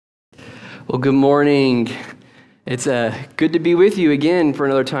Well, good morning. It's good to be with you again for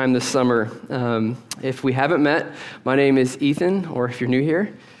another time this summer. If we haven't met, my name is Ethan, or if you're new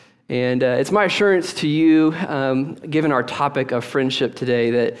here, and it's my assurance to you, given our topic of friendship today,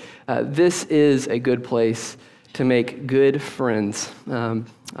 that this is a good place to make good friends.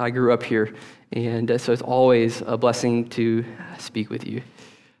 I grew up here, and so it's always a blessing to speak with you.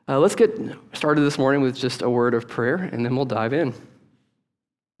 Let's get started this morning with just a word of prayer, and then we'll dive in.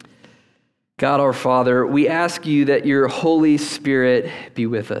 God our Father, we ask you that your Holy Spirit be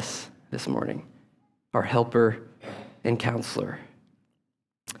with us this morning, our helper and counselor.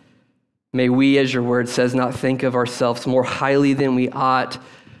 May we, as your word says, not think of ourselves more highly than we ought.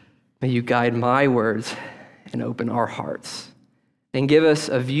 May you guide my words and open our hearts and give us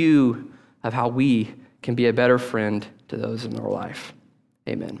a view of how we can be a better friend to those in our life.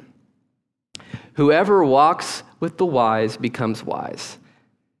 Amen. Whoever walks with the wise becomes wise,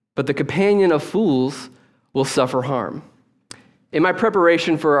 but the companion of fools will suffer harm. In my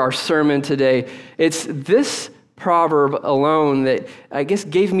preparation for our sermon today, it's this proverb alone that I guess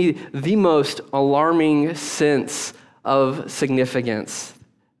gave me the most alarming sense of significance.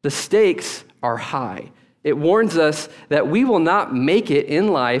 The stakes are high. It warns us that we will not make it in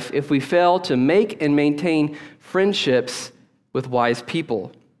life if we fail to make and maintain friendships with wise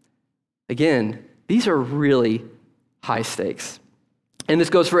people. Again, these are really high stakes. And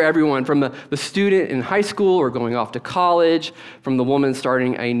this goes for everyone, from the student in high school or going off to college, from the woman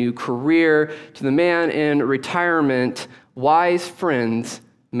starting a new career, to the man in retirement. Wise friends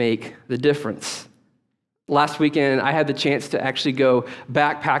make the difference. Last weekend, I had the chance to actually go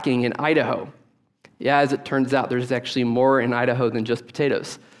backpacking in Idaho. Yeah, as it turns out, there's actually more in Idaho than just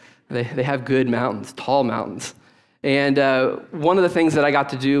potatoes. They have good mountains, tall mountains. And one of the things that I got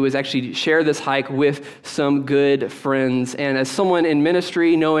to do was actually share this hike with some good friends. And as someone in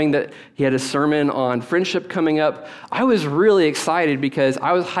ministry, knowing that he had a sermon on friendship coming up, I was really excited because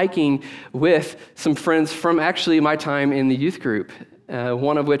I was hiking with some friends from actually my time in the youth group,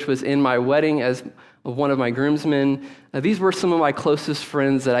 one of which was in my wedding as one of my groomsmen. These were some of my closest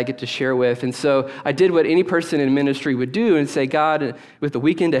friends that I get to share with. And so I did what any person in ministry would do and say, God, with the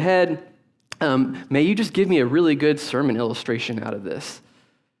weekend ahead, may you just give me a really good sermon illustration out of this.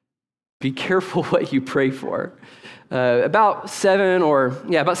 Be careful what you pray for. About 7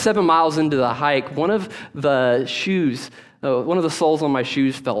 miles into the hike, one of the soles on my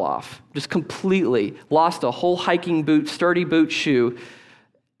shoes fell off, just completely. Lost a whole hiking boot, sturdy boot shoe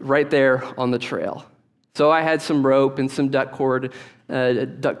right there on the trail. So I had some rope and some duct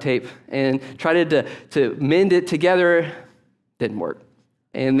tape, and tried to mend it together. Didn't work.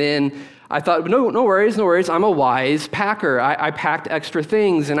 And then I thought, no worries. I'm a wise packer. I packed extra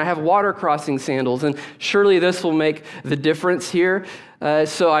things, and I have water crossing sandals, and surely this will make the difference here.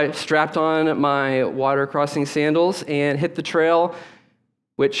 So I strapped on my water crossing sandals and hit the trail,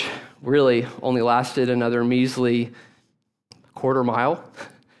 which really only lasted another measly quarter mile.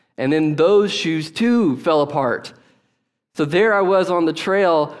 And then those shoes too fell apart. So there I was on the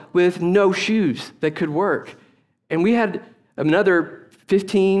trail with no shoes that could work. And we had another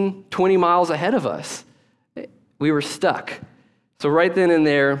 15, 20 miles ahead of us. We were stuck. So right then and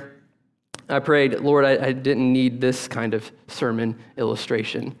there, I prayed, Lord, I didn't need this kind of sermon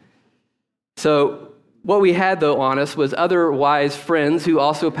illustration. So what we had, though, on us was other wise friends who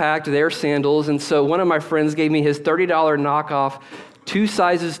also packed their sandals. And so one of my friends gave me his $30 knockoff, 2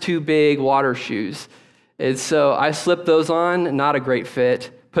 sizes too big water shoes. And so I slipped those on, not a great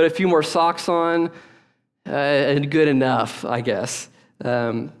fit. Put a few more socks on, and good enough, I guess.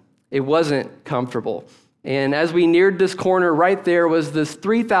 It wasn't comfortable. And as we neared this corner, right there was this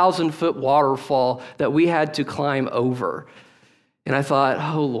 3,000-foot waterfall that we had to climb over. And I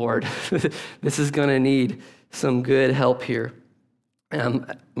thought, oh, Lord, this is going to need some good help here.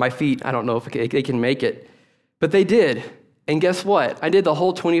 My feet, I don't know if they can make it. But they did. And guess what? I did the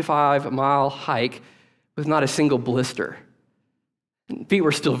whole 25-mile hike with not a single blister. Feet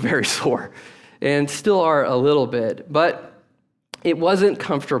were still very sore, and still are a little bit. But it wasn't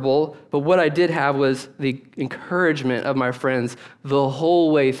comfortable, but what I did have was the encouragement of my friends the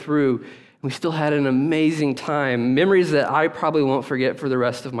whole way through. We still had an amazing time, memories that I probably won't forget for the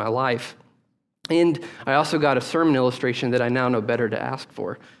rest of my life. And I also got a sermon illustration that I now know better to ask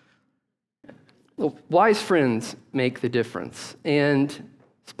for. Well, wise friends make the difference, and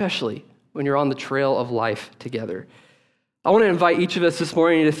especially when you're on the trail of life together. I want to invite each of us this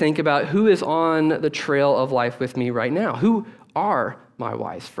morning to think about who is on the trail of life with me right now. Who are my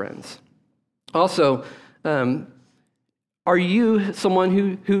wise friends? Also, are you someone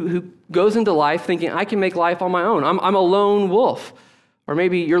who goes into life thinking, I can make life on my own? I'm a lone wolf. Or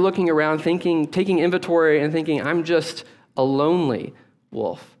maybe you're looking around taking inventory and thinking, I'm just a lonely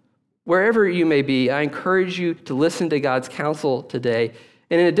wolf. Wherever you may be, I encourage you to listen to God's counsel today.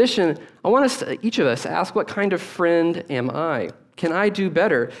 And in addition, I want us to, each of us, ask, what kind of friend am I? Can I do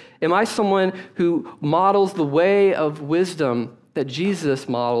better? Am I someone who models the way of wisdom that Jesus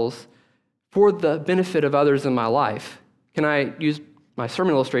models for the benefit of others in my life? Can I use my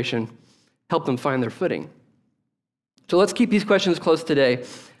sermon illustration, help them find their footing? So let's keep these questions close today.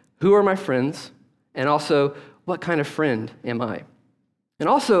 Who are my friends? And also, what kind of friend am I? And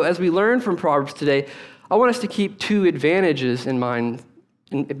also, as we learn from Proverbs today, I want us to keep two advantages in mind,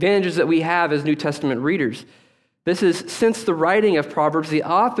 advantages that we have as New Testament readers. This is, since the writing of Proverbs, the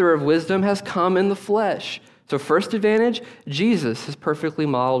author of wisdom has come in the flesh. So first advantage, Jesus has perfectly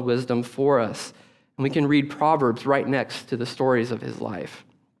modeled wisdom for us. And we can read Proverbs right next to the stories of his life.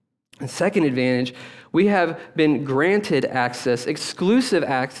 And second advantage, we have been granted access, exclusive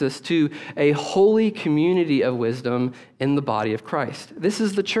access to a holy community of wisdom in the body of Christ. This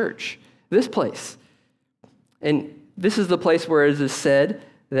is the church, this place. And this is the place where it is said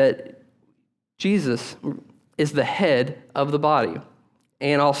that Jesus is the head of the body,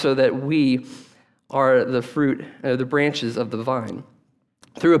 and also that we are the fruit, the branches of the vine.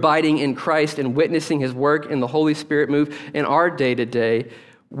 Through abiding in Christ and witnessing his work and the Holy Spirit move in our day-to-day,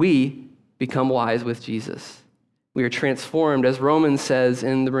 we become wise with Jesus. We are transformed, as Romans says,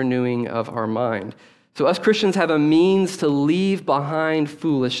 in the renewing of our mind. So us Christians have a means to leave behind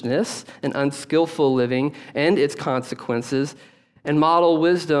foolishness and unskillful living and its consequences and model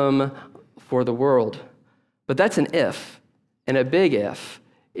wisdom for the world. But that's an if, and a big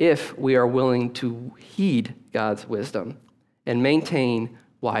if we are willing to heed God's wisdom and maintain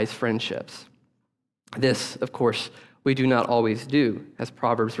wise friendships. This, of course, we do not always do, as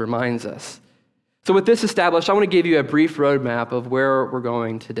Proverbs reminds us. So with this established, I want to give you a brief roadmap of where we're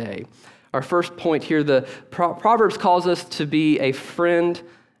going today. Our first point here, the Proverbs calls us to be a friend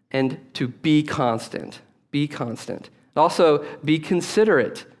and to be constant. Be constant. Also, be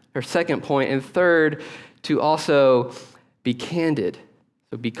considerate, our second point. And third, to also be candid.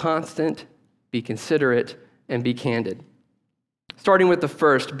 So be constant, be considerate, and be candid. Starting with the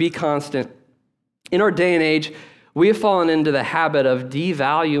first, be constant. In our day and age, we have fallen into the habit of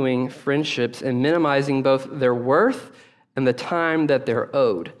devaluing friendships and minimizing both their worth and the time that they're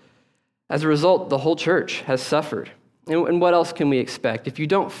owed. As a result, the whole church has suffered. And what else can we expect? If you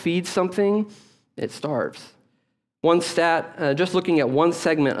don't feed something, it starves. One stat, just looking at one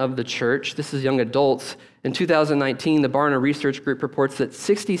segment of the church, this is young adults. In 2019, the Barna Research Group reports that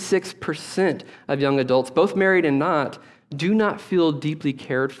 66% of young adults, both married and not, do not feel deeply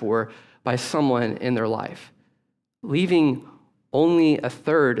cared for by someone in their life, leaving only a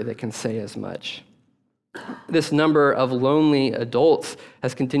third that can say as much. This number of lonely adults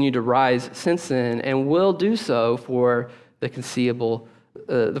has continued to rise since then and will do so for the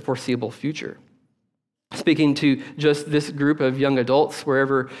foreseeable future. Speaking to just this group of young adults,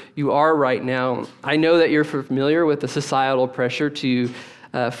 wherever you are right now, I know that you're familiar with the societal pressure to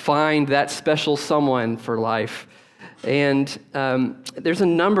find that special someone for life. And there's a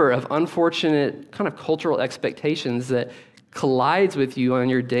number of unfortunate kind of cultural expectations that collides with you on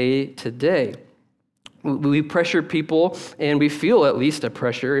your day-to-day. We pressure people, and we feel at least a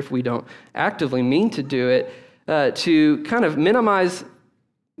pressure, if we don't actively mean to do it, to kind of minimize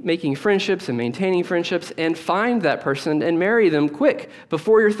making friendships and maintaining friendships and find that person and marry them quick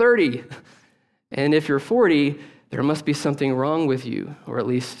before you're 30. And if you're 40, there must be something wrong with you, or at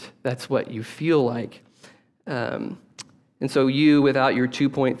least that's what you feel like. And so you, without your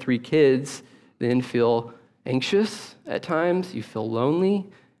 2.3 kids, then feel anxious at times, you feel lonely,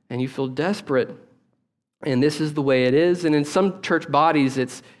 and you feel desperate. And this is the way it is. And in some church bodies,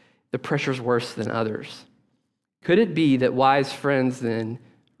 the pressure's worse than others. Could it be that wise friends then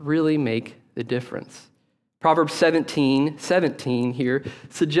really make the difference? Proverbs 17 here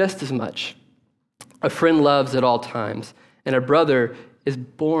suggests as much. A friend loves at all times, and a brother is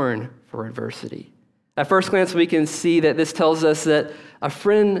born for adversity. At first glance, we can see that this tells us that a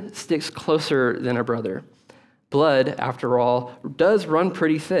friend sticks closer than a brother. Blood, after all, does run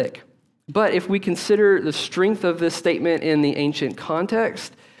pretty thick. But if we consider the strength of this statement in the ancient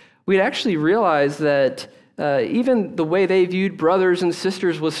context, we'd actually realize that even the way they viewed brothers and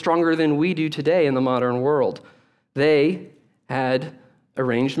sisters was stronger than we do today in the modern world. They had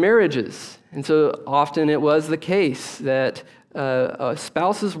arranged marriages. And so often it was the case that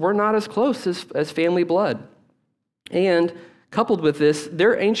spouses were not as close as family blood. And coupled with this,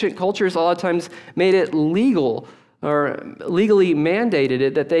 their ancient cultures a lot of times made it legal or legally mandated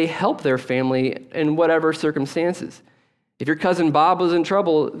it that they help their family in whatever circumstances. If your cousin Bob was in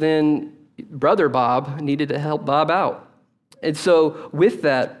trouble, then brother Bob needed to help Bob out. And so with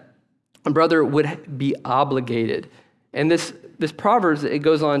that, a brother would be obligated. And this Proverbs, it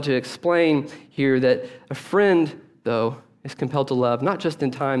goes on to explain here that a friend, though, is compelled to love, not just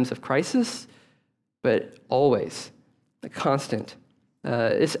in times of crisis, but always, a constant.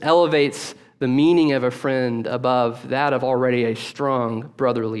 This elevates the meaning of a friend above that of already a strong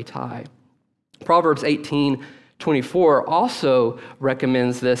brotherly tie. Proverbs 18:24 also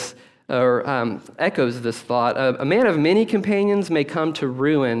recommends this, or echoes this thought. A man of many companions may come to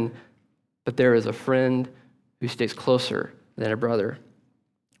ruin, but there is a friend who stays closer than a brother.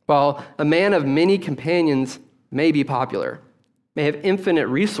 While a man of many companions may be popular, may have infinite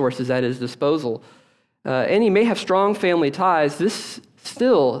resources at his disposal, and he may have strong family ties, this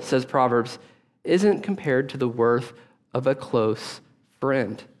still, says Proverbs, isn't compared to the worth of a close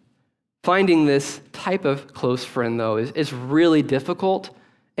friend. Finding this type of close friend, though, is really difficult,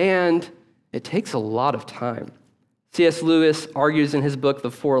 and it takes a lot of time. C.S. Lewis argues in his book,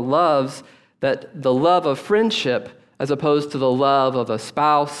 The Four Loves, that the love of friendship, as opposed to the love of a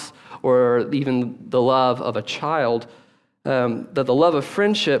spouse or even the love of a child, that the love of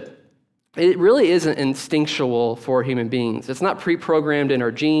friendship, it really isn't instinctual for human beings. It's not pre-programmed in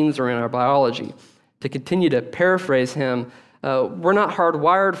our genes or in our biology. To continue to paraphrase him, we're not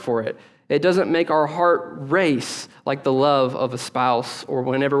hardwired for it. It doesn't make our heart race like the love of a spouse or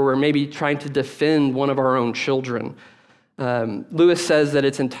whenever we're maybe trying to defend one of our own children. Lewis says that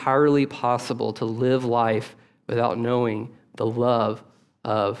it's entirely possible to live life without knowing the love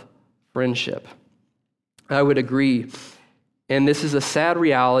of friendship. I would agree. And this is a sad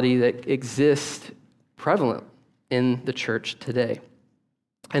reality that exists prevalent in the church today.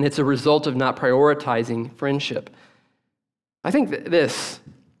 And it's a result of not prioritizing friendship. I think that this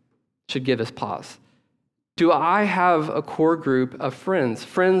should give us pause. Do I have a core group of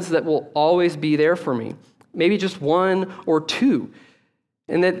friends that will always be there for me? Maybe just one or two,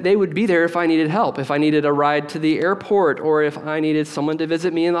 and that they would be there if I needed help, if I needed a ride to the airport, or if I needed someone to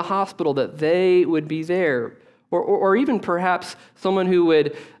visit me in the hospital, that they would be there. Or even perhaps someone who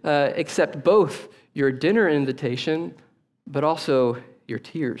would accept both your dinner invitation, but also your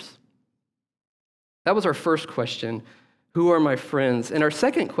tears. That was our first question. Who are my friends? And our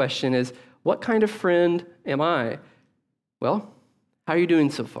second question is, what kind of friend am I? Well, how are you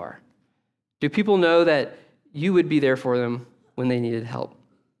doing so far? Do people know that you would be there for them when they needed help?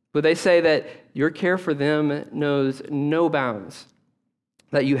 Would they say that your care for them knows no bounds,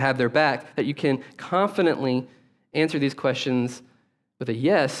 that you have their back, that you can confidently answer these questions with a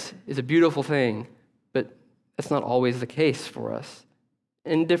yes is a beautiful thing, but that's not always the case for us.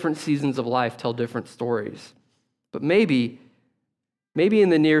 In different seasons of life tell different stories. But maybe in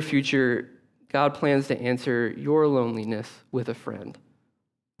the near future, God plans to answer your loneliness with a friend.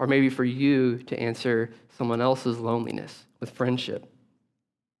 Or maybe for you to answer someone else's loneliness with friendship.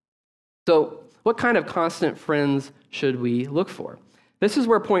 So, what kind of constant friends should we look for? This is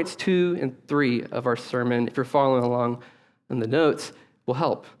where points 2 and 3 of our sermon, if you're following along in the notes, will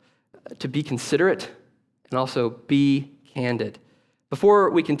help. To be considerate and also be candid. Before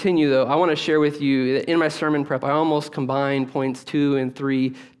we continue, though, I want to share with you that in my sermon prep, I almost combined points 2 and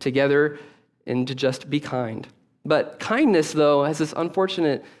 3 together into just be kind. But kindness, though, has this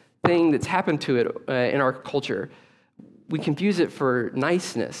unfortunate thing that's happened to it in our culture. We confuse it for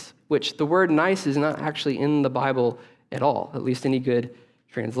niceness, which the word nice is not actually in the Bible at all, at least any good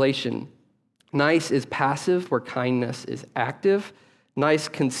translation. Nice is passive, where kindness is active. Nice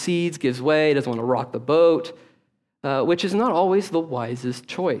concedes, gives way, doesn't want to rock the boat, which is not always the wisest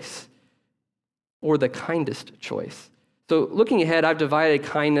choice or the kindest choice. So looking ahead, I've divided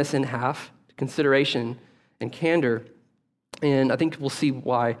kindness in half, consideration and candor, and I think we'll see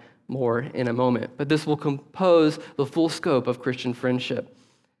why more in a moment. But this will compose the full scope of Christian friendship.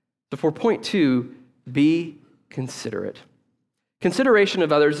 So for point 2, be considerate. Consideration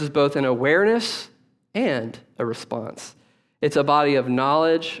of others is both an awareness and a response. It's a body of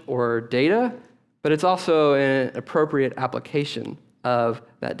knowledge or data, but it's also an appropriate application of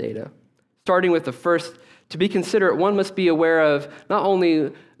that data. Starting with the first, to be considerate, one must be aware of not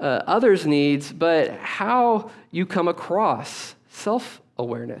only others' needs, but how you come across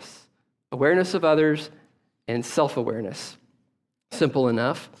self-awareness, awareness of others, and self-awareness. Simple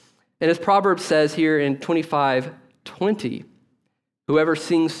enough. And as Proverbs says here in 25:20, whoever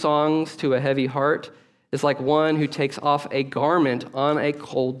sings songs to a heavy heart is like one who takes off a garment on a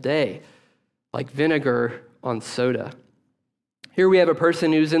cold day, like vinegar on soda. Here we have a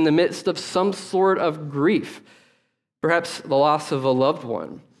person who's in the midst of some sort of grief, perhaps the loss of a loved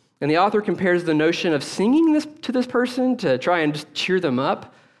one, And the author compares the notion of singing this to this person to try and just cheer them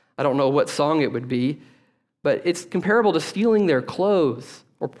up. I don't know what song it would be, but it's comparable to stealing their clothes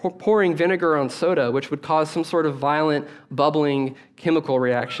or pouring vinegar on soda, which would cause some sort of violent, bubbling chemical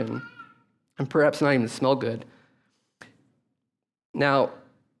reaction, and perhaps not even smell good. Now,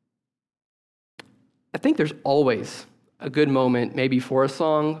 I think there's always a good moment maybe for a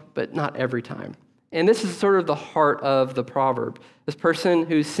song, but not every time. And this is sort of the heart of the proverb. This person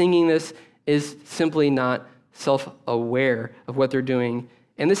who's singing this is simply not self-aware of what they're doing.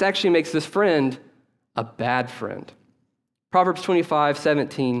 And this actually makes this friend a bad friend. Proverbs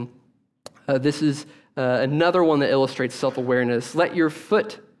 25:17, this is another one that illustrates self-awareness. Let your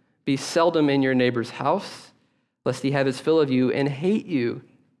foot be seldom in your neighbor's house, lest he have his fill of you and hate you.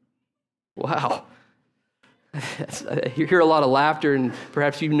 Wow. I hear a lot of laughter, and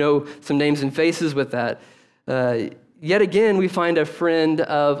perhaps you know some names and faces with that. Yet again, we find a friend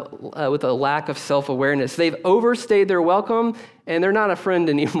with a lack of self-awareness. They've overstayed their welcome, and they're not a friend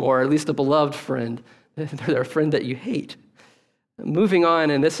anymore, at least a beloved friend. They're a friend that you hate. Moving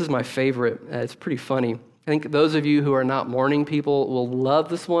on, and this is my favorite. It's pretty funny. I think those of you who are not morning people will love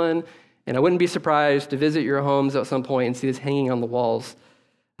this one, and I wouldn't be surprised to visit your homes at some point and see this hanging on the walls.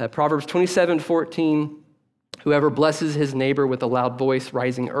 Proverbs 27:14, whoever blesses his neighbor with a loud voice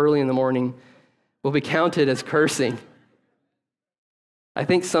rising early in the morning will be counted as cursing. I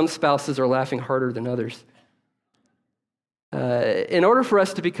think some spouses are laughing harder than others. In order for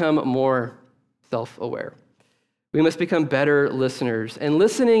us to become more self-aware, we must become better listeners. And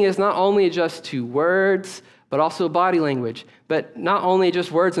listening is not only just to words, but also body language. But not only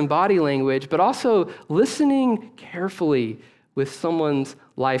just words and body language, but also listening carefully with someone's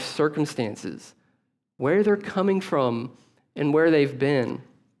life circumstances, where they're coming from and where they've been.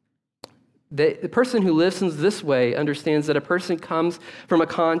 The person who listens this way understands that a person comes from a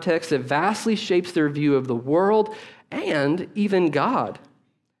context that vastly shapes their view of the world and even God.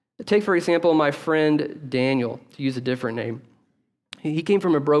 Take, for example, my friend Daniel, to use a different name. He came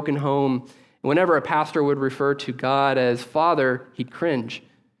from a broken home, and whenever a pastor would refer to God as Father, he'd cringe.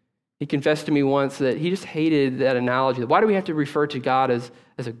 He confessed to me once that he just hated that analogy. Why do we have to refer to God as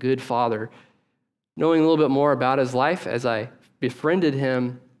a good father? Knowing a little bit more about his life as I befriended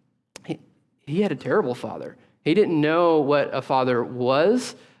him, he had a terrible father. He didn't know what a father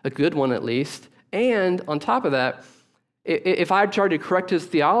was, a good one at least. And on top of that, if I tried to correct his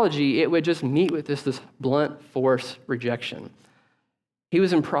theology, it would just meet with this blunt force rejection. He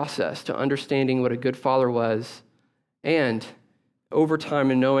was in process to understanding what a good father was, and over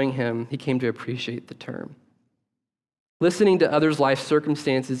time in knowing him, he came to appreciate the term. Listening to others' life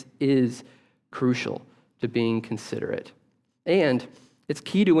circumstances is crucial to being considerate. And it's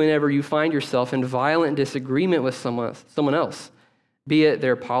key to whenever you find yourself in violent disagreement with someone else, be it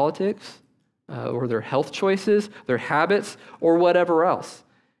their politics or their health choices, their habits, or whatever else.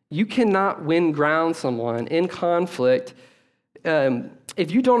 You cannot win ground someone in conflict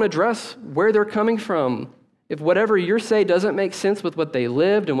if you don't address where they're coming from. If whatever you say doesn't make sense with what they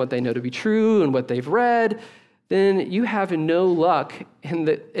lived and what they know to be true and what they've read, then you have no luck, and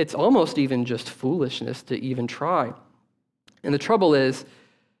it's almost even just foolishness to even try. And the trouble is,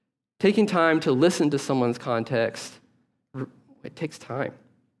 taking time to listen to someone's context, it takes time.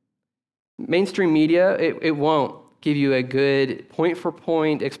 Mainstream media, it won't give you a good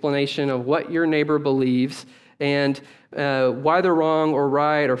point-for-point explanation of what your neighbor believes and why they're wrong or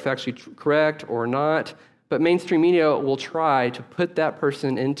right or factually correct or not. But mainstream media will try to put that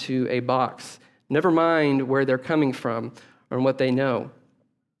person into a box, never mind where they're coming from or what they know.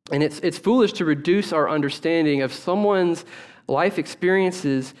 And it's foolish to reduce our understanding of someone's life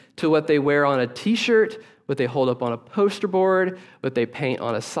experiences to what they wear on a t-shirt, what they hold up on a poster board, what they paint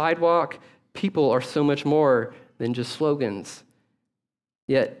on a sidewalk. People are so much more than just slogans.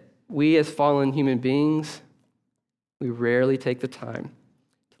 Yet, we as fallen human beings, we rarely take the time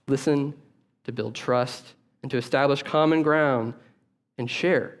to listen, to build trust, and to establish common ground and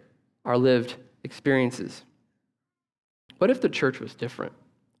share our lived experiences. What if the church was different?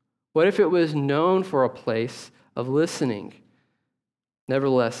 What if it was known for a place of listening?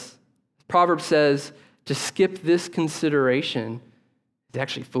 Nevertheless, Proverbs says to skip this consideration is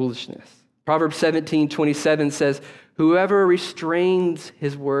actually foolishness. Proverbs 17:27 says, whoever restrains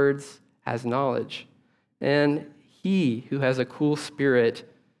his words has knowledge, and he who has a cool spirit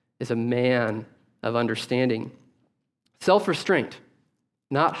is a man of understanding. Self-restraint,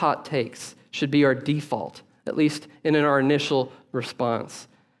 not hot takes, should be our default, at least in our initial response.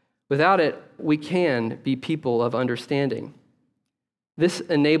 Without it, we can be people of understanding. This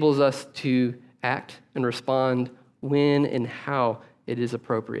enables us to act and respond when and how it is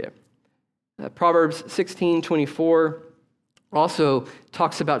appropriate. Proverbs 16:24 also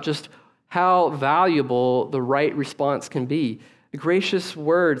talks about just how valuable the right response can be. The gracious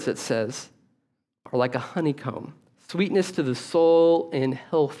words, it says, are like a honeycomb, sweetness to the soul and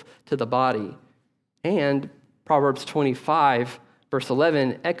health to the body. And Proverbs 25, verse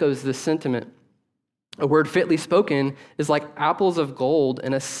 11, echoes this sentiment. A word fitly spoken is like apples of gold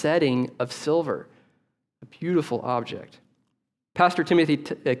in a setting of silver, a beautiful object. Pastor Timothy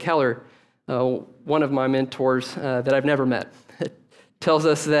Keller, one of my mentors that I've never met, tells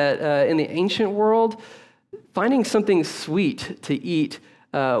us that in the ancient world, finding something sweet to eat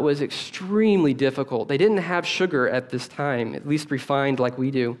was extremely difficult. They didn't have sugar at this time, at least refined like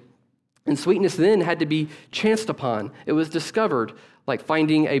we do. And sweetness then had to be chanced upon. It was discovered, like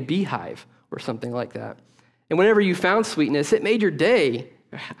finding a beehive or something like that. And whenever you found sweetness, it made your day.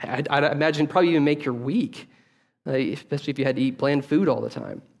 I'd imagine probably even make your week, especially if you had to eat bland food all the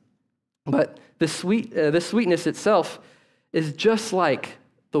time. But the sweetness itself is just like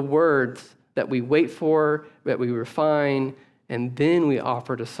the words that we wait for, that we refine, and then we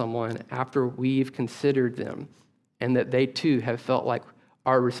offer to someone after we've considered them, and that they too have felt like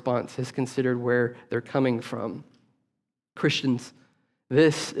our response has considered where they're coming from. Christians,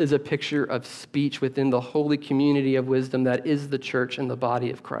 this is a picture of speech within the holy community of wisdom that is the church and the body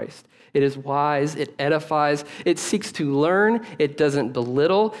of Christ. It is wise, it edifies, it seeks to learn, it doesn't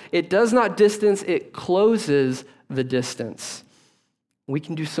belittle, it does not distance, it closes the distance. We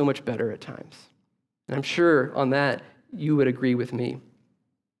can do so much better at times. And I'm sure on that you would agree with me.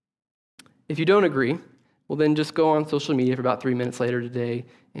 If you don't agree, well then just go on social media for about 3 minutes later today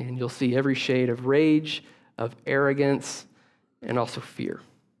and you'll see every shade of rage, of arrogance, and also fear.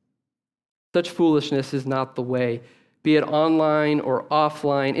 Such foolishness is not the way. Be it online or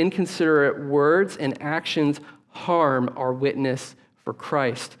offline, inconsiderate words and actions harm our witness for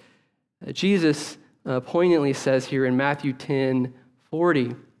Christ. Jesus poignantly says here in Matthew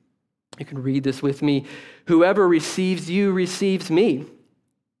 10:40, you can read this with me, "Whoever receives you receives me.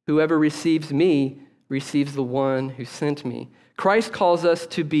 Whoever receives me receives the one who sent me." Christ calls us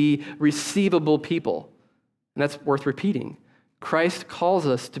to be receivable people, and that's worth repeating. Christ calls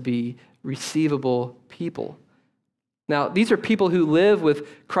us to be receivable people. Now, these are people who live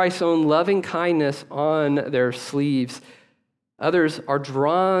with Christ's own loving kindness on their sleeves. Others are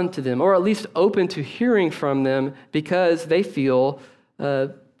drawn to them, or at least open to hearing from them because they feel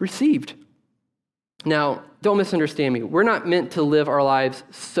received. Now, don't misunderstand me. We're not meant to live our lives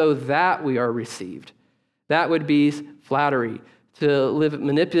so that we are received. That would be flattery, to live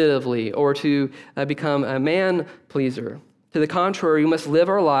manipulatively, or to become a man pleaser. To the contrary, we must live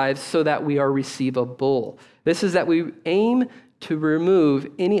our lives so that we are receivable. This is that we aim to remove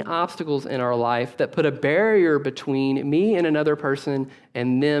any obstacles in our life that put a barrier between me and another person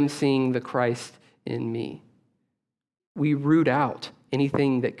and them seeing the Christ in me. We root out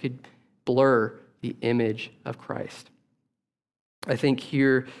anything that could blur the image of Christ. I think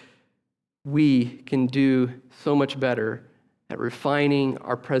here we can do so much better at refining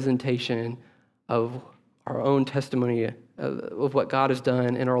our presentation of our own testimony of what God has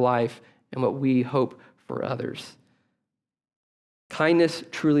done in our life and what we hope for others. Kindness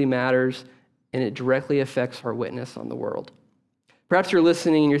truly matters, and it directly affects our witness on the world. Perhaps you're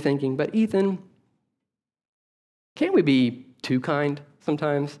listening and you're thinking, but Ethan, can't we be too kind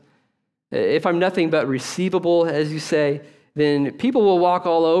sometimes? If I'm nothing but receivable, as you say, then people will walk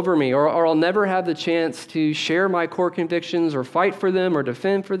all over me, or I'll never have the chance to share my core convictions or fight for them or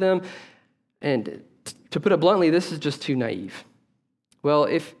defend for them. And to put it bluntly, this is just too naive. Well,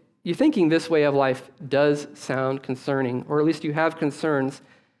 if you're thinking this way of life does sound concerning, or at least you have concerns,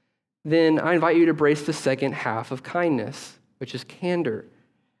 then I invite you to embrace the second half of kindness, which is candor.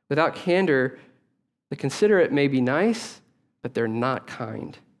 Without candor, the considerate may be nice, but they're not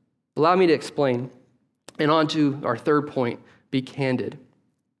kind. Allow me to explain. And on to our third point, be candid.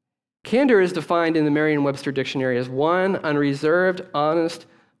 Candor is defined in the Merriam-Webster dictionary as one, unreserved, honest,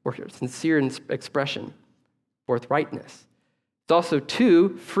 or sincere expression, forthrightness. It's also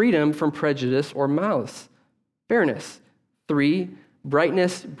 2, freedom from prejudice or malice, fairness. 3,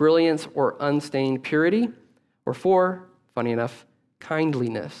 brightness, brilliance, or unstained purity. Or 4, funny enough,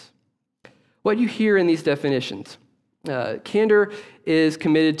 kindliness. What you hear in these definitions, candor is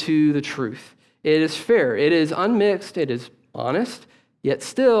committed to the truth. It is fair, it is unmixed, it is honest, yet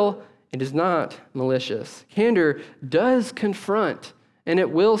still it is not malicious. Candor does confront, and it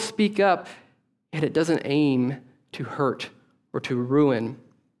will speak up, yet it doesn't aim to hurt or to ruin.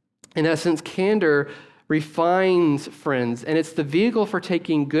 In essence, candor refines friends, and it's the vehicle for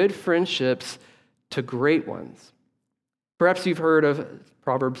taking good friendships to great ones. Perhaps you've heard of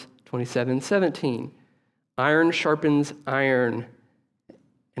Proverbs 27:17. Iron sharpens iron,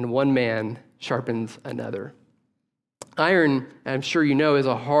 and one man sharpens another. Iron, I'm sure you know, is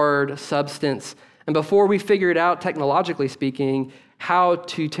a hard substance. And before we figured out, technologically speaking, how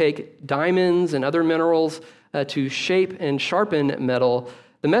to take diamonds and other minerals to shape and sharpen metal,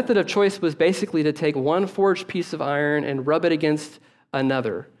 the method of choice was basically to take one forged piece of iron and rub it against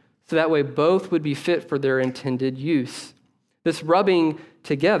another, so that way both would be fit for their intended use. This rubbing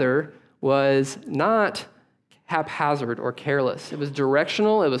together was not haphazard or careless. It was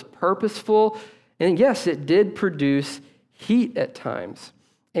directional, it was purposeful, and yes, it did produce heat at times.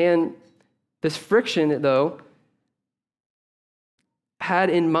 And this friction, though, had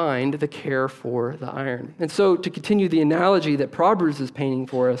in mind the care for the iron. And so, to continue the analogy that Proverbs is painting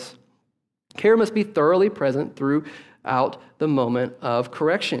for us, care must be thoroughly present throughout the moment of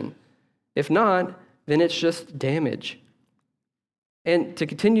correction. If not, then it's just damage. And to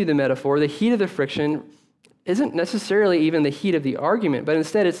continue the metaphor, the heat of the friction isn't necessarily even the heat of the argument, but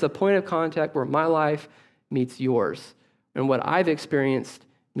instead it's the point of contact where my life meets yours, and what I've experienced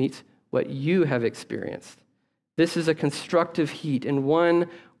meets what you have experienced. This is a constructive heat, and one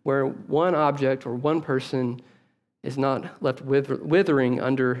where one object or one person is not left withering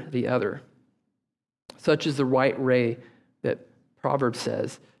under the other. Such is the right way that Proverbs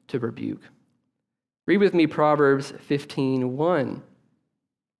says to rebuke. Read with me Proverbs 15:1.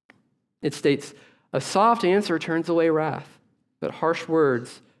 It states, "A soft answer turns away wrath, but harsh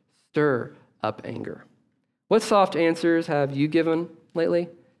words stir up anger." What soft answers have you given lately?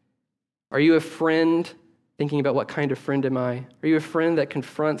 Are you a friend, thinking about what kind of friend am I? Are you a friend that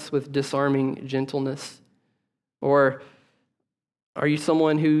confronts with disarming gentleness? Or are you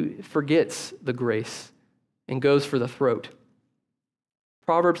someone who forgets the grace and goes for the throat?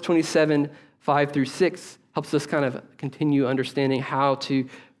 Proverbs 27:5-6 helps us kind of continue understanding how to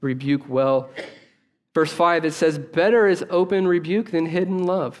rebuke well. Verse 5, it says, "Better is open rebuke than hidden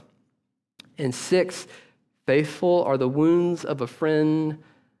love." And 6, "Faithful are the wounds of a friend,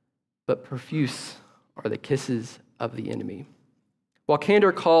 but profuse are the kisses of the enemy." While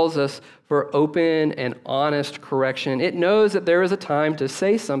candor calls us for open and honest correction, it knows that there is a time to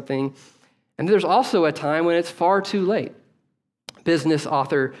say something, and there's also a time when it's far too late. Business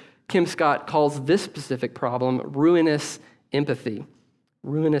author Kim Scott calls this specific problem ruinous empathy.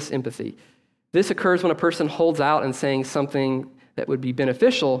 Ruinous empathy. This occurs when a person holds out and saying something that would be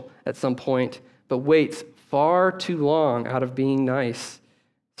beneficial at some point, but waits far too long out of being nice,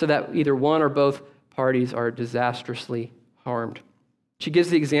 so that either one or both parties are disastrously harmed. She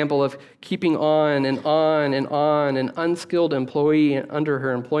gives the example of keeping on and on and on an unskilled employee under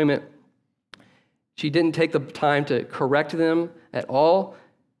her employment. She didn't take the time to correct them at all,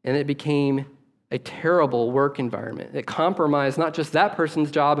 and it became a terrible work environment. It compromised not just that person's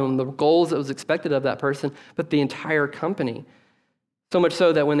job and the goals that was expected of that person, but the entire company. So much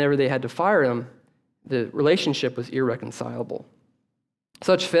so that whenever they had to fire him, the relationship was irreconcilable.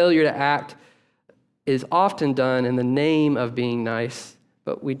 Such failure to act is often done in the name of being nice,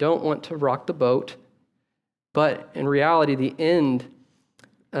 but we don't want to rock the boat. But in reality, the end,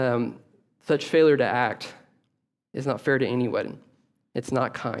 such failure to act is not fair to anyone. It's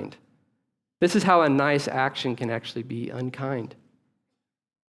not kind. This is how a nice action can actually be unkind.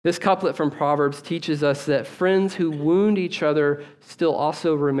 This couplet from Proverbs teaches us that friends who wound each other still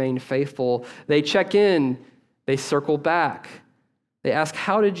also remain faithful. They check in, they circle back. They ask,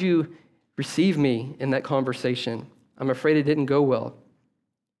 "How did you receive me in that conversation? I'm afraid it didn't go well."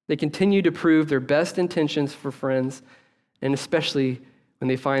 They continue to prove their best intentions for friends, and especially when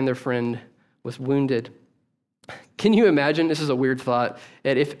they find their friend was wounded. Can you imagine, this is a weird thought,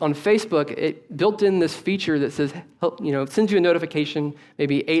 that if on Facebook it built in this feature that says, sends you a notification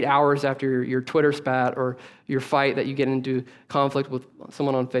maybe 8 hours after your Twitter spat or your fight that you get into conflict with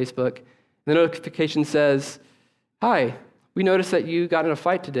someone on Facebook. The notification says, "Hi, we noticed that you got in a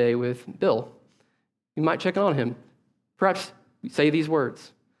fight today with Bill. You might check on him. Perhaps say these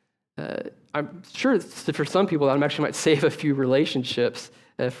words." I'm sure for some people that actually might save a few relationships,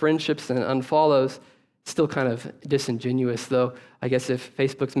 friendships and unfollows. Still kind of disingenuous, though, I guess, if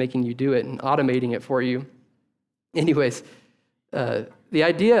Facebook's making you do it and automating it for you. Anyways, the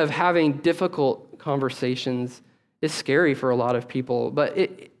idea of having difficult conversations is scary for a lot of people, but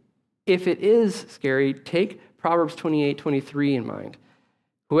if it is scary, take Proverbs 28:23 in mind.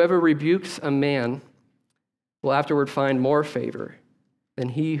 "Whoever rebukes a man will afterward find more favor than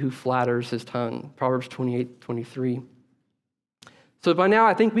he who flatters his tongue." Proverbs 28:23. So by now,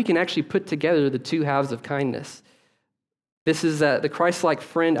 I think we can actually put together the two halves of kindness. This is that the Christ-like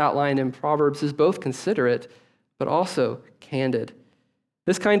friend outlined in Proverbs is both considerate, but also candid.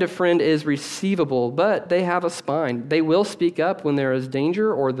 This kind of friend is receivable, but they have a spine. They will speak up when there is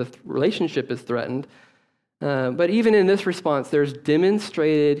danger or the relationship is threatened. But even in this response, there's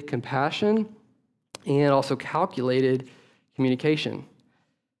demonstrated compassion and also calculated communication.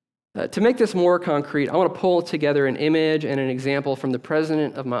 To make this more concrete, I want to pull together an image and an example from the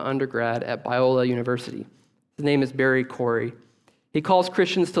president of my undergrad at Biola University. His name is Barry Corey. He calls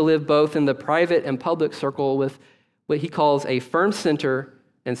Christians to live both in the private and public circle with what he calls a firm center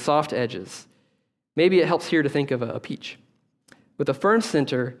and soft edges. Maybe it helps here to think of a peach. With a firm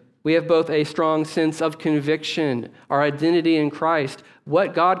center, we have both a strong sense of conviction, our identity in Christ,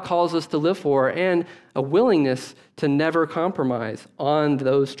 what God calls us to live for, and a willingness to never compromise on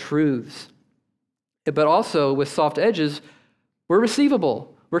those truths. But also, with soft edges, we're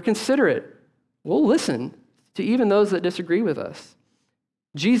receivable, we're considerate, we'll listen to even those that disagree with us.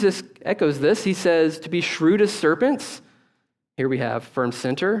 Jesus echoes this. He says to be shrewd as serpents, here we have firm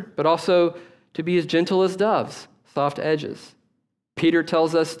center, but also to be as gentle as doves, soft edges. Peter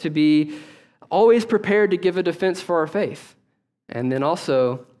tells us to be always prepared to give a defense for our faith, and then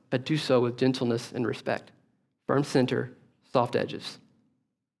also do so with gentleness and respect. Firm center, soft edges.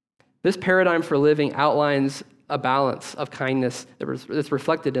 This paradigm for living outlines a balance of kindness that's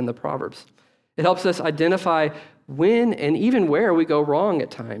reflected in the Proverbs. It helps us identify when and even where we go wrong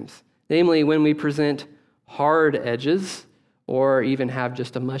at times, namely when we present hard edges or even have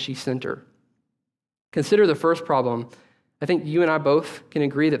just a mushy center. Consider the first problem. I think you and I both can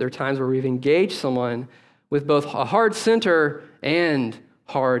agree that there are times where we've engaged someone with both a hard center and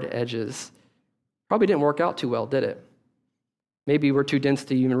hard edges. Probably didn't work out too well, did it? Maybe we're too dense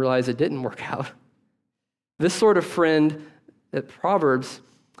to even realize it didn't work out. This sort of friend that Proverbs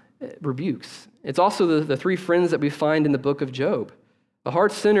rebukes. It's also the three friends that we find in the book of Job. The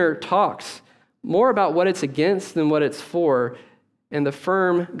hard center talks more about what it's against than what it's for, and the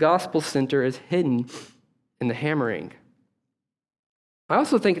firm gospel center is hidden in the hammering. I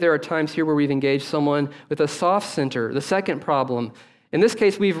also think there are times here where we've engaged someone with a soft center, the second problem. In this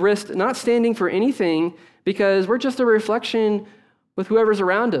case, we've risked not standing for anything because we're just a reflection with whoever's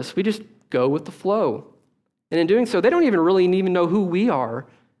around us. We just go with the flow. And in doing so, they don't even know who we are.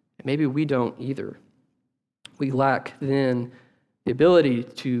 And maybe we don't either. We lack then the ability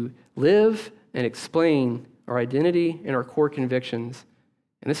to live and explain our identity and our core convictions.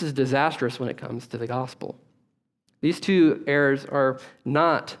 And this is disastrous when it comes to the gospel. These two errors are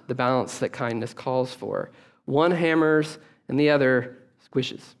not the balance that kindness calls for. One hammers and the other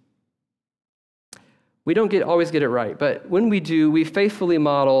squishes. We don't always get it right, but when we do, we faithfully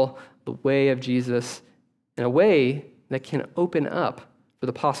model the way of Jesus in a way that can open up for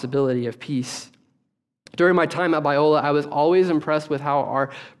the possibility of peace. During my time at Biola, I was always impressed with how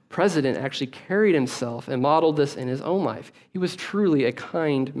our president actually carried himself and modeled this in his own life. He was truly a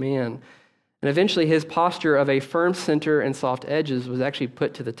kind man. And eventually his posture of a firm center and soft edges was actually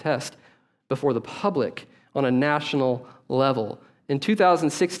put to the test before the public on a national level. In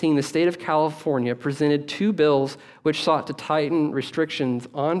 2016, the state of California presented two bills which sought to tighten restrictions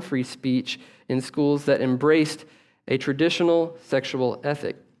on free speech in schools that embraced a traditional sexual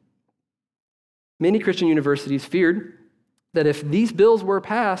ethic. Many Christian universities feared that if these bills were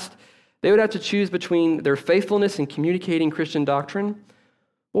passed, they would have to choose between their faithfulness in communicating Christian doctrine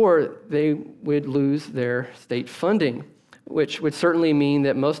or they would lose their state funding, which would certainly mean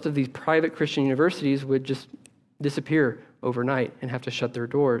that most of these private Christian universities would just disappear overnight and have to shut their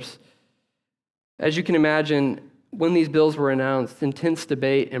doors. As you can imagine, when these bills were announced, intense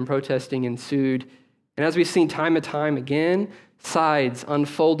debate and protesting ensued. And as we've seen time and time again, sides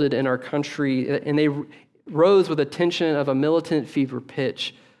unfolded in our country, and they rose with a tension of a militant fever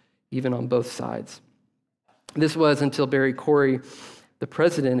pitch, even on both sides. This was until Barry Corey, the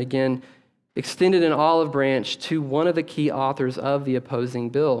president, again, extended an olive branch to one of the key authors of the opposing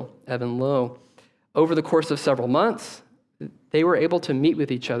bill, Evan Lowe. Over the course of several months, they were able to meet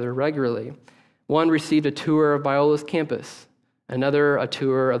with each other regularly. One received a tour of Biola's campus, another a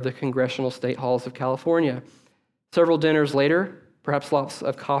tour of the congressional state halls of California. Several dinners later, perhaps lots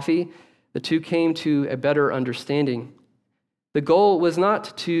of coffee, the two came to a better understanding. The goal was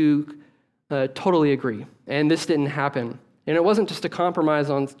not to totally agree, and this didn't happen. And it wasn't just to compromise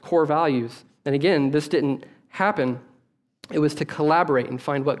on core values. And again, this didn't happen. It was to collaborate and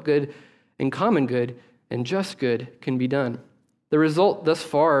find what good and common good and just good can be done. The result thus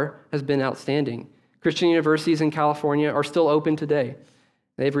far has been outstanding. Christian universities in California are still open today.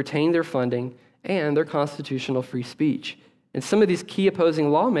 They've retained their funding and their constitutional free speech. And some of these key opposing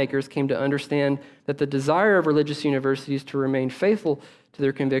lawmakers came to understand that the desire of religious universities to remain faithful to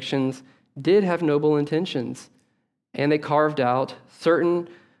their convictions did have noble intentions. And they carved out certain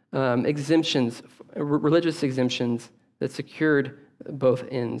exemptions, religious exemptions that secured both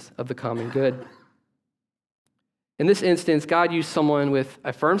ends of the common good. In this instance, God used someone with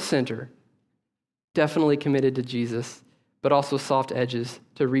a firm center, definitely committed to Jesus, but also soft edges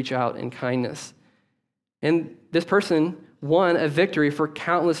to reach out in kindness. And this person won a victory for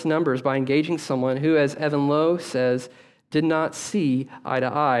countless numbers by engaging someone who, as Evan Lowe says, did not see eye to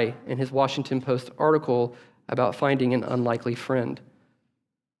eye in his Washington Post article about finding an unlikely friend.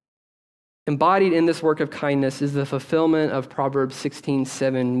 Embodied in this work of kindness is the fulfillment of Proverbs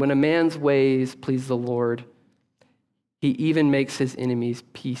 16:7. When a man's ways please the Lord, he even makes his enemies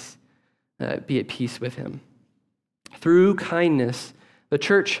be at peace with him. Through kindness, the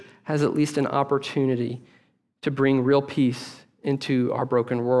church has at least an opportunity to bring real peace into our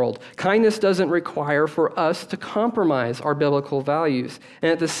broken world. Kindness doesn't require for us to compromise our biblical values.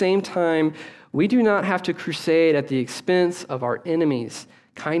 And at the same time, we do not have to crusade at the expense of our enemies.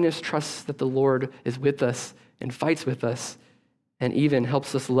 Kindness trusts that the Lord is with us and fights with us and even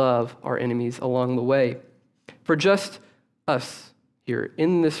helps us love our enemies along the way. For just us here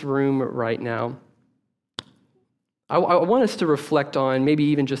in this room right now, I want us to reflect on maybe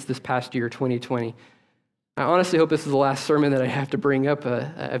even just this past year, 2020. I honestly hope this is the last sermon that I have to bring up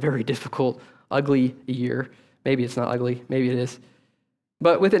a very difficult, ugly year. Maybe it's not ugly, maybe it is.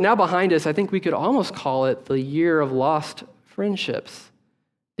 But with it now behind us, I think we could almost call it the year of lost friendships.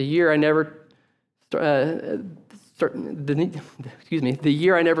 The year I never, the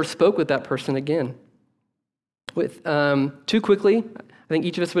year I never spoke with that person again. With too quickly, I think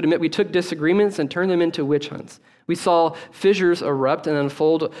each of us would admit we took disagreements and turned them into witch hunts. We saw fissures erupt and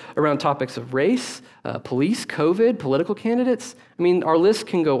unfold around topics of race, police, COVID, political candidates. I mean, our list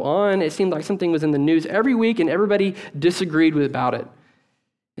can go on. It seemed like something was in the news every week and everybody disagreed about it.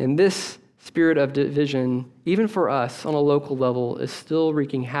 And this spirit of division, even for us on a local level, is still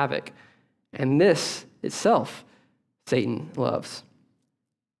wreaking havoc. And this itself, Satan loves.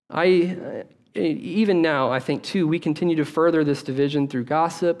 Even now, I think, too, we continue to further this division through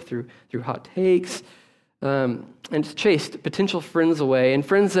gossip, through hot takes, and chase potential friends away, and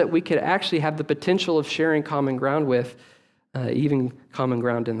friends that we could actually have the potential of sharing common ground with, even common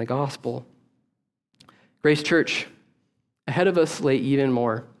ground in the gospel. Grace Church, ahead of us lay even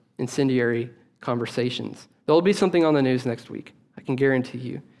more incendiary conversations. There will be something on the news next week, I can guarantee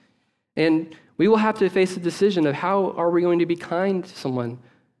you. And we will have to face the decision of how are we going to be kind to someone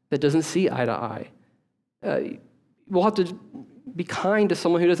that doesn't see eye to eye. We'll have to be kind to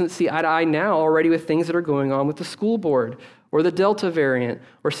someone who doesn't see eye to eye now already with things that are going on with the school board or the Delta variant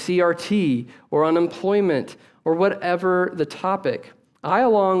or CRT or unemployment or whatever the topic. I,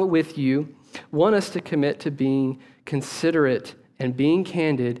 along with you, want us to commit to being considerate and being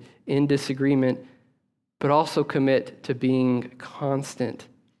candid in disagreement, but also commit to being constant.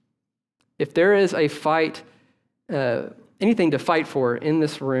 If there is a fight, anything to fight for in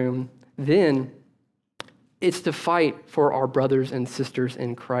this room, then it's to fight for our brothers and sisters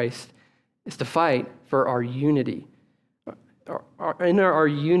in Christ. It's to fight for our unity. In our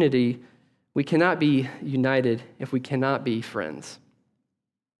unity, we cannot be united if we cannot be friends.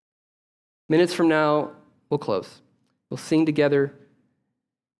 Minutes from now, we'll close. We'll sing together,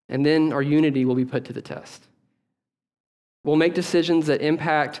 and then our unity will be put to the test. We'll make decisions that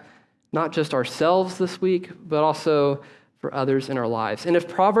impact not just ourselves this week, but also for others in our lives. And if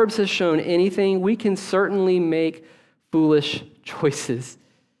Proverbs has shown anything, we can certainly make foolish choices.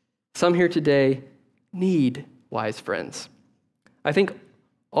 Some here today need wise friends. I think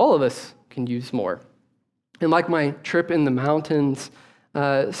all of us can use more. And like my trip in the mountains,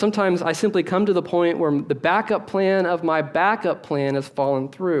 sometimes I simply come to the point where the backup plan of my backup plan has fallen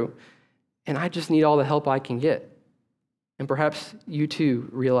through, and I just need all the help I can get. And perhaps you too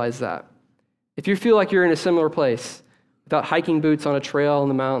realize that. If you feel like you're in a similar place, without hiking boots on a trail in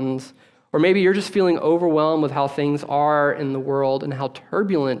the mountains, or maybe you're just feeling overwhelmed with how things are in the world and how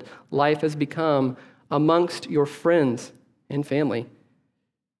turbulent life has become amongst your friends and family,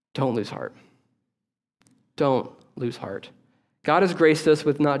 don't lose heart. Don't lose heart. God has graced us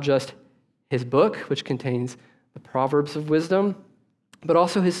with not just his book, which contains the Proverbs of wisdom, but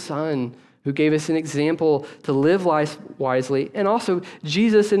also his Son, who gave us an example to live life wisely. And also,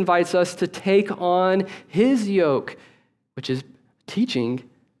 Jesus invites us to take on his yoke, which is teaching,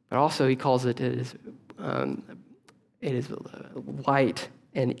 but also he calls it is light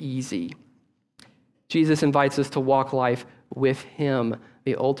and easy. Jesus invites us to walk life with him,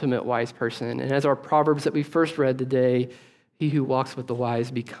 the ultimate wise person. And as our Proverbs that we first read today, he who walks with the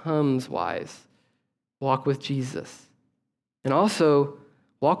wise becomes wise. Walk with Jesus. And also,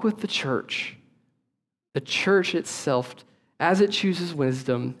 walk with the church. The church itself, as it chooses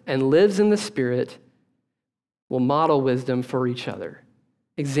wisdom and lives in the Spirit, will model wisdom for each other.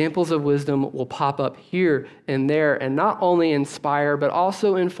 Examples of wisdom will pop up here and there and not only inspire, but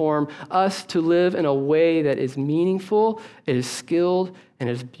also inform us to live in a way that is meaningful, it is skilled, and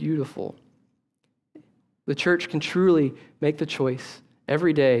it is beautiful. The church can truly make the choice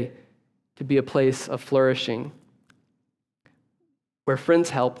every day to be a place of flourishing, where friends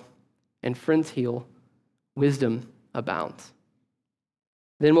help and friends heal, wisdom abounds.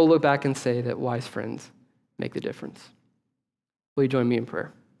 Then we'll look back and say that wise friends make the difference. Will you join me in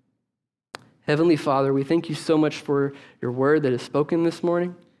prayer? Heavenly Father, we thank you so much for your word that is spoken this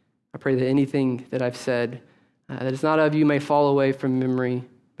morning. I pray that anything that I've said that is not of you may fall away from memory,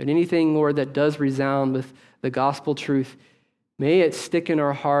 but anything, Lord, that does resound with the gospel truth, may it stick in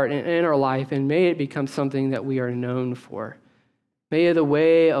our heart and in our life, and may it become something that we are known for. May the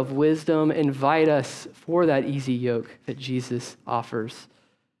way of wisdom invite us for that easy yoke that Jesus offers.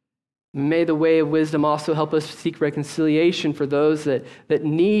 May the way of wisdom also help us seek reconciliation for those that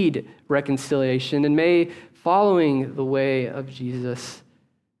need reconciliation. And may, following the way of Jesus,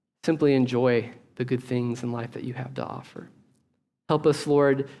 simply enjoy the good things in life that you have to offer. Help us,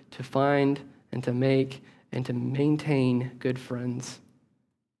 Lord, to find and to make and to maintain good friends.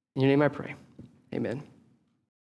 In your name I pray. Amen.